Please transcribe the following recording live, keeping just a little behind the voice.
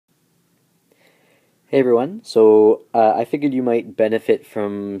Hey everyone, so I figured you might benefit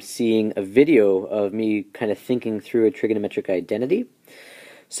from seeing a video of me kind of thinking through a trigonometric identity.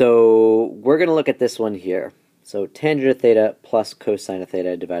 So we're going to look at this one here. So tangent of theta plus cosine of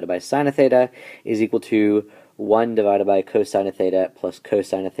theta divided by sine of theta is equal to 1 divided by cosine of theta plus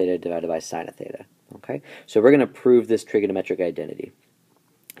cosine of theta divided by sine of theta. Okay, so we're going to prove this trigonometric identity.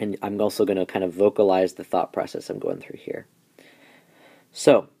 And I'm also going to kind of vocalize the thought process I'm going through here.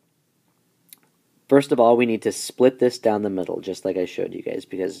 So first of all, we need to split this down the middle, just like I showed you guys,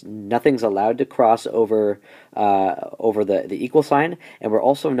 because nothing's allowed to cross over the equal sign, and we're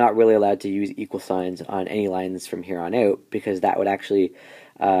also not really allowed to use equal signs on any lines from here on out, because that would actually,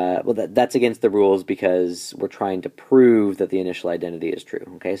 that's against the rules because we're trying to prove that the initial identity is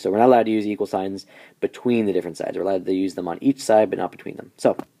true. Okay, so we're not allowed to use equal signs between the different sides. We're allowed to use them on each side, but not between them.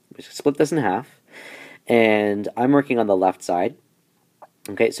 So we split this in half, and I'm working on the left side.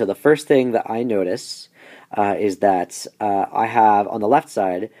 Okay, so the first thing that I notice is that I have on the left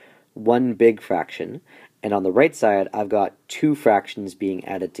side one big fraction, and on the right side I've got two fractions being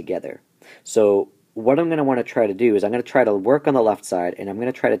added together. So what I'm going to want to try to do is I'm going to try to work on the left side, and I'm going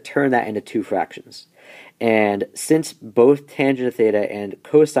to try to turn that into two fractions. And since both tangent of theta and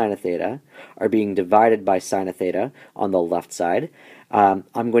cosine of theta are being divided by sine of theta on the left side, I'm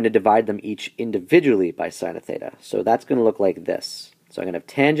going to divide them each individually by sine of theta. So that's going to look like this. So I'm going to have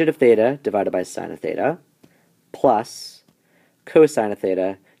tangent of theta divided by sine of theta plus cosine of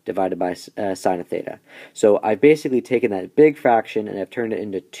theta divided by sine of theta. So I've basically taken that big fraction and I've turned it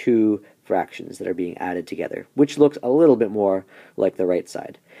into two fractions that are being added together, which looks a little bit more like the right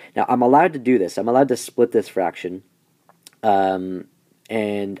side. Now I'm allowed to do this. I'm allowed to split this fraction, and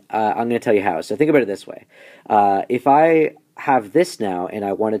I'm going to tell you how. So think about it this way. If I have this now and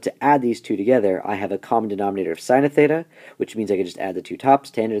I wanted to add these two together, I have a common denominator of sine of theta, which means I could just add the two tops,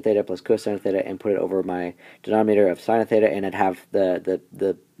 tangent of theta plus cosine of theta, and put it over my denominator of sine of theta, and I'd have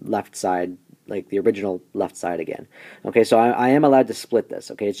the left side, like the original left side again. Okay, so I am allowed to split this.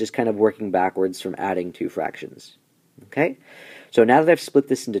 Okay, it's just kind of working backwards from adding two fractions. Okay, so now that I've split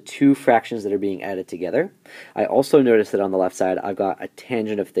this into two fractions that are being added together, I also notice that on the left side I've got a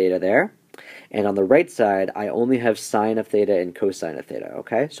tangent of theta there, and on the right side I only have sine of theta and cosine of theta.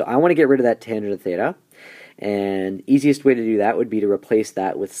 Okay, so I want to get rid of that tangent of theta, and the easiest way to do that would be to replace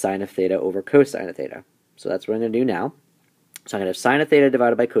that with sine of theta over cosine of theta. So that's what I'm going to do now. So I'm going to have sine of theta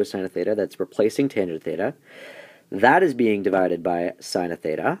divided by cosine of theta. That's replacing tangent of theta. That is being divided by sine of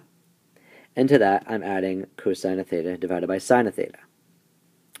theta. And to that, I'm adding cosine of theta divided by sine of theta.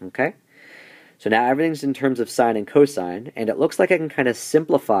 Okay? So now everything's in terms of sine and cosine, and it looks like I can kind of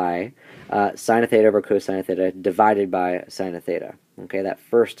simplify sine of theta over cosine of theta divided by sine of theta. Okay, that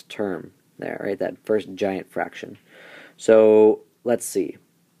first term there, right? That first giant fraction. So let's see.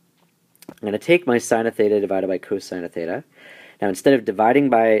 I'm going to take my sine of theta divided by cosine of theta. Now instead of dividing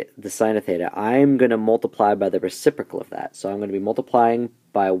by the sine of theta, I'm going to multiply by the reciprocal of that. So I'm going to be multiplying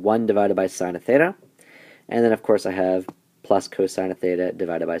by 1 divided by sine of theta. And then of course I have plus cosine of theta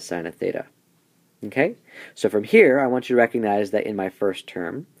divided by sine of theta. Okay? So from here, I want you to recognize that in my first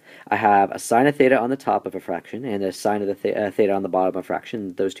term, I have a sine of theta on the top of a fraction and a sine of the theta on the bottom of a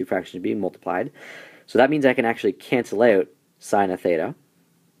fraction, those two fractions being multiplied. So that means I can actually cancel out sine of theta.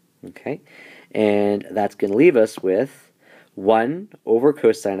 Okay? And that's going to leave us with 1 over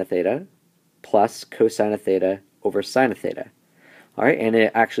cosine of theta plus cosine of theta over sine of theta. All right, and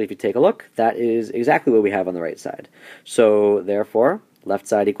actually, if you take a look, that is exactly what we have on the right side. So therefore, left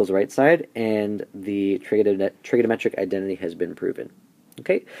side equals right side, and the trigonometric identity has been proven.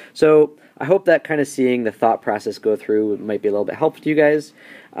 Okay, so I hope that kind of seeing the thought process go through might be a little bit helpful to you guys.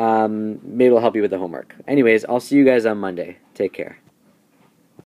 Maybe it'll help you with the homework. Anyways, I'll see you guys on Monday. Take care.